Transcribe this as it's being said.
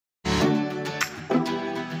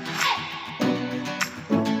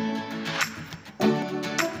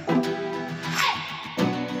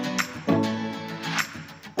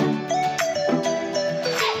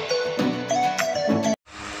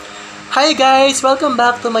Hi guys! Welcome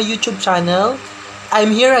back to my YouTube channel.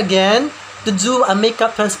 I'm here again to do a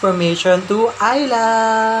makeup transformation to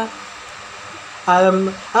Ayla.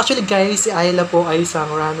 Actually guys, si Ayla po ay isang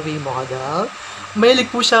runway model.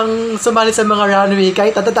 Mahilig po siyang sumali sa mga runway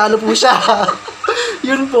kahit natatalo po siya.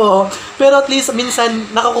 Yun po. Pero at least minsan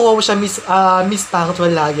nakakuha po siya Miss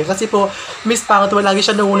Punctual lagi. Kasi po Miss Punctual lagi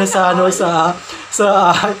siya nauna sa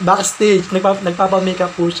backstage.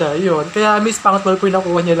 Nagpapa-makeup po siya. Yun. Kaya Miss Punctual po yung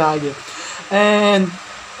nakuha niya lagi. And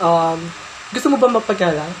gusto mo ba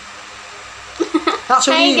magpagkala?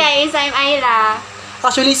 Actually, hi guys, I'm Ayla.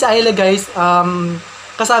 Actually si Ayla guys,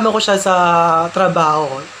 kasama ko siya sa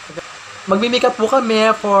trabaho. Magmi-makeup po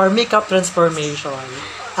kami for makeup transformation.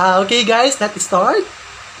 Okay guys, let's start.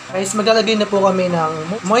 Guys, maglalagay na po kami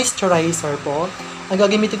ng moisturizer po. Ang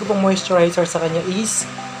gagamitin ko pong moisturizer sa kanya is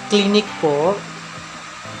Clinique po.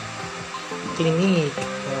 Clinique.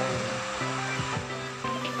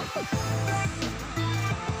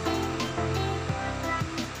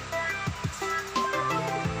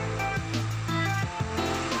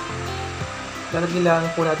 Lalagyan lang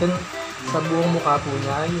po natin sa buong mukha po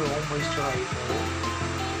niya yung moisturizer.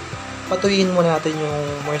 Patuyin muna natin yung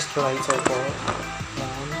moisturizer po.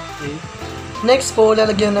 Okay. Next po,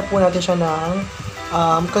 lalagyan na po natin siya ng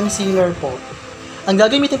concealer po. Ang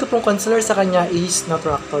gagamitin ko pong concealer sa kanya is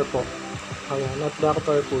Natractor po. Ayan,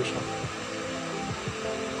 Natractor po siya.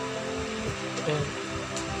 Ayan.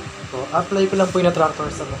 So, apply ko lang po yung Natractor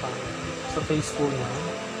sa mukha. Sa face po niya.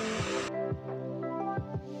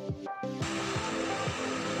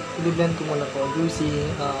 I-blend ko muna po using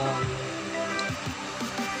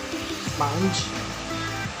sponge.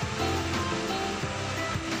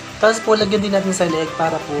 Tapos po, lagyan din natin sa leeg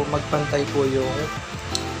para po magpantay po yung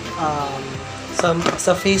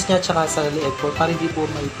sa face niya tsaka sa leeg po para hindi po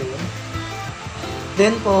maitim.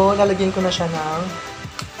 Then po, lalagyan ko na siya ng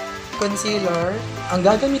concealer. Ang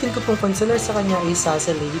gagamitin ko pong concealer sa kanya is sa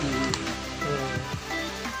Lady.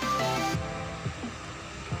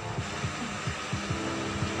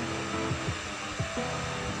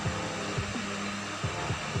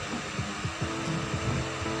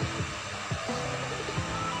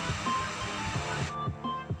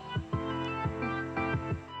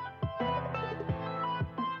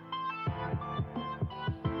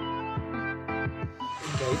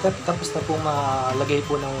 Okay, tapos na po malagay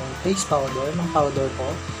po ng face powder, ng powder po.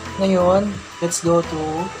 Ngayon, let's go to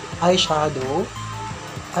eyeshadow.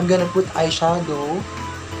 I'm gonna put eyeshadow.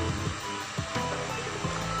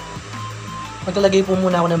 Maglalagay po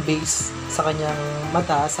muna ako ng base sa kanyang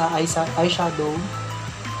mata, sa eyeshadow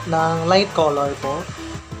ng light color po.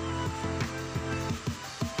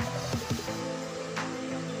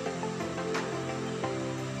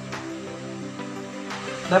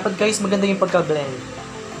 Dapat guys, maganda yung pagka-blend.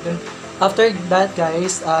 After that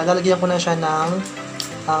guys, lalagyan ko na siya ng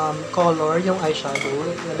color, yung eyeshadow.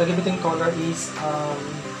 Gagamitin color is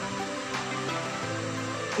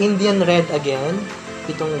Indian red again.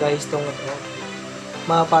 Itong guys, itong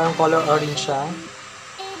parang color orange siya.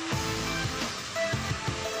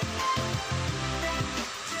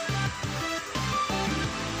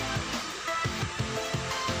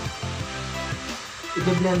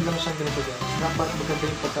 I-blend lang siya ganito guys. Dapat maganda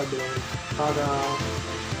yung pagka-blend para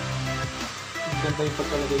maganda yung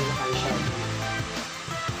pagkalagay ng eyeshadow.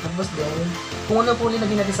 Tapos din, kung ano po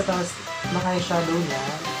nilagay natin sa taas ng eyeshadow niya,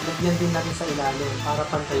 lagyan din natin sa ilalim para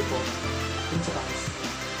pantay po dun sa taas.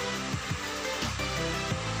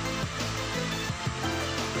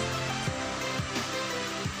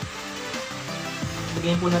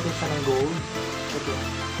 Lagyan po natin siya ng gold. Ito.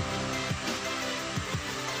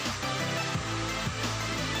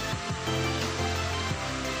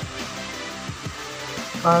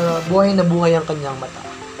 Para buhay na buhay ang kanyang mata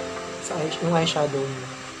sa yung eyeshadow niya.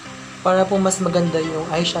 Para po mas maganda yung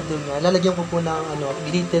eyeshadow niya, lalagyan ko po ng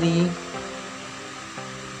glittery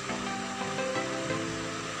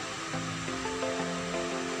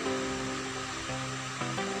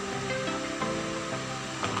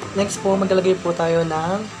next po, maglalagay po tayo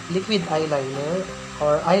ng liquid eyeliner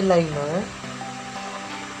or eyeliner.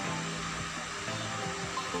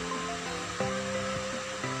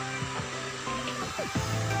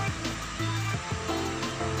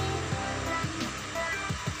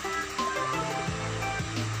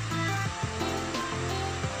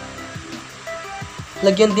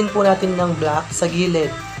 Lagyan din po natin ng black sa gilid.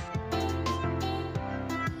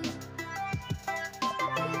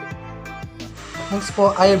 Next po,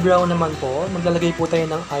 eyebrow naman po. Maglalagay po tayo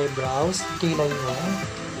ng eyebrows, kilay nyo.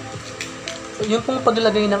 So, yung pong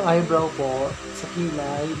paglalagay ng eyebrow po sa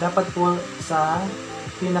kilay, dapat po sa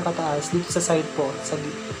pinakataas, dito sa side po, sa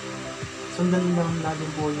Sundan lang natin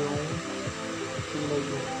po yung kulay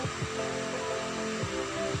niya.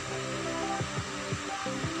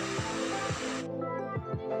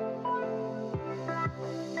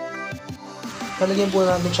 Talagyan po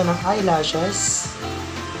natin siya ng eyelashes.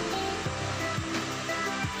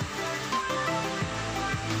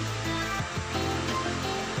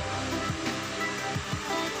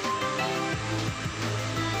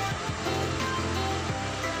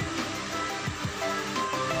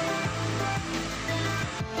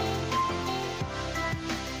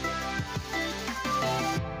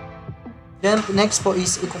 Then, next po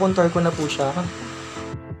is, i-contour ko na po siya.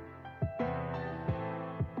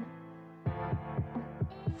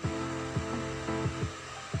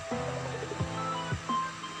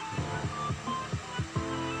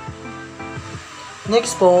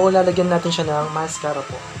 Next po, lalagyan natin siya ng mascara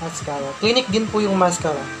po. Mascara. Clinic din po yung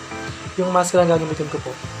mascara. Yung mascara ang gagamitin ko po.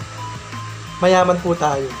 Mayaman po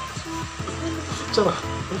tayo. Tsaka.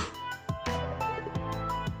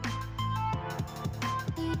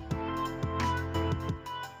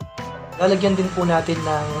 Lalagyan din po natin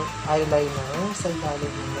ng eyeliner sa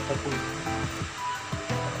ilalim ng mata po.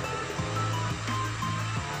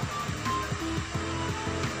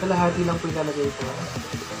 Kalahati lang po ilalagay ko.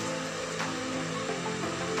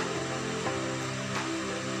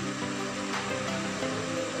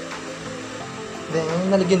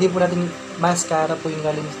 Then, nalagyan din po natin mascara po yung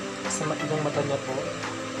galing sa ibang mata niya po.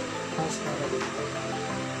 Mascara din po.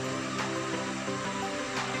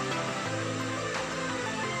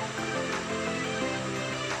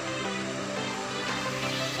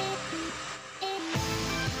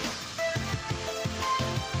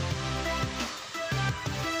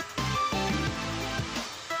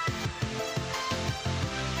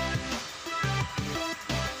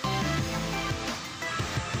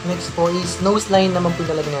 Next po is nose line naman po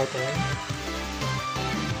talaga natin.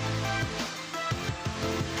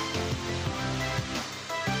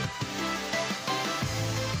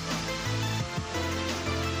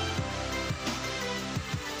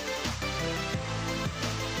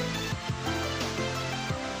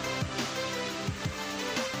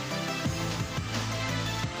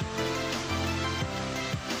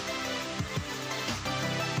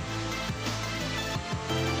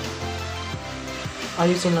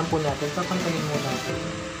 Ayusin lang po natin. Papantayin muna natin.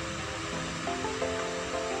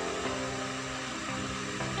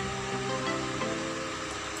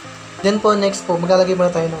 Then po, next po, maglalagay muna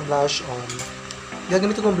tayo ng blush on.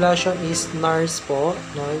 Gagamitin kong blush on is NARS po.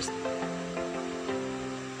 NARS.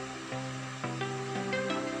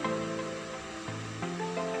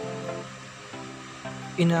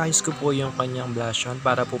 Inaayos ko po yung kanyang blush on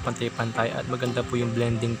para po pantay-pantay at maganda po yung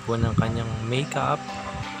blending po ng kanyang makeup.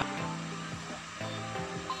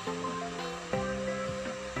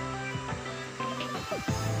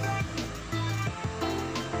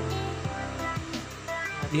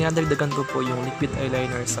 Dinadagdagan ko po yung liquid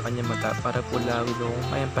eyeliner sa kanyang mata para po lalong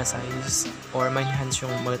ma-emphasize or ma-enhance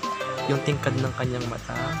yung tingkad ng kanyang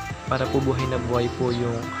mata para po buhay na buhay po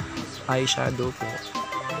yung eyeshadow po.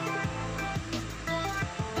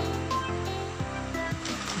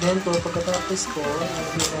 Then po, pagkatapos po,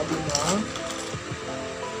 nalagyan natin ng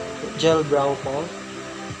gel brow po.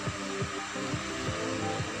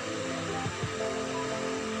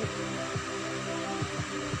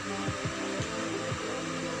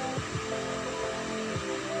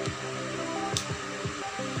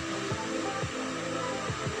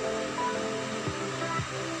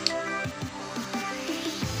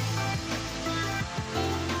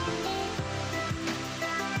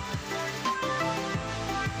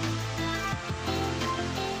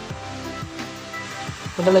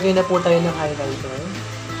 Maglalagay na po tayo ng highlighter.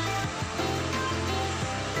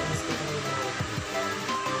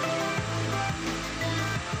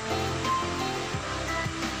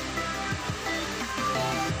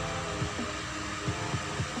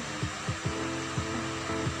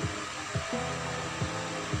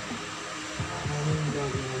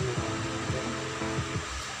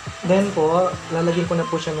 Then po, lalagyan ko na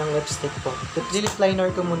po siya ng lipstick po. Lip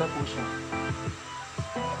liner ko muna po siya.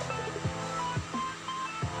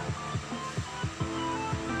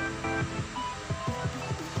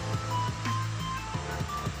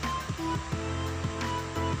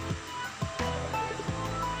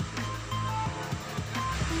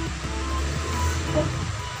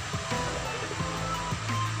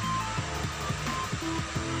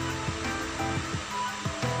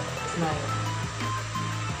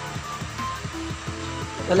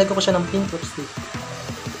 Lalagyan ko siya ng pink lipstick.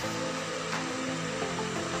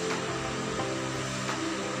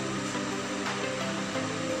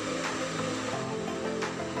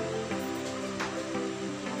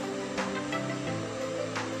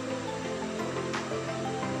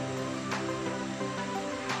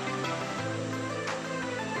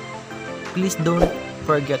 Please don't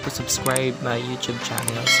forget to subscribe my YouTube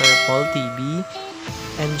channel, Sir Paul TV,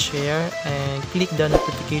 and share and click the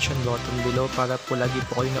notification button below para po lagi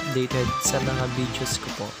po kayong updated sa mga videos ko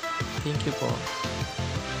po. Thank you po.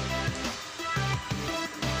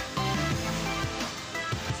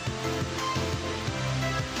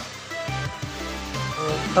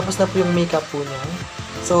 Tapos na po yung makeup po niya.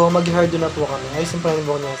 So, mag-hairdo na po kami. Ayos yung planning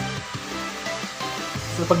niya.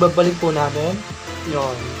 So, pagbabalik po namin,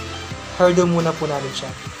 yun, hairdo muna po namin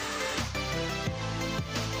siya.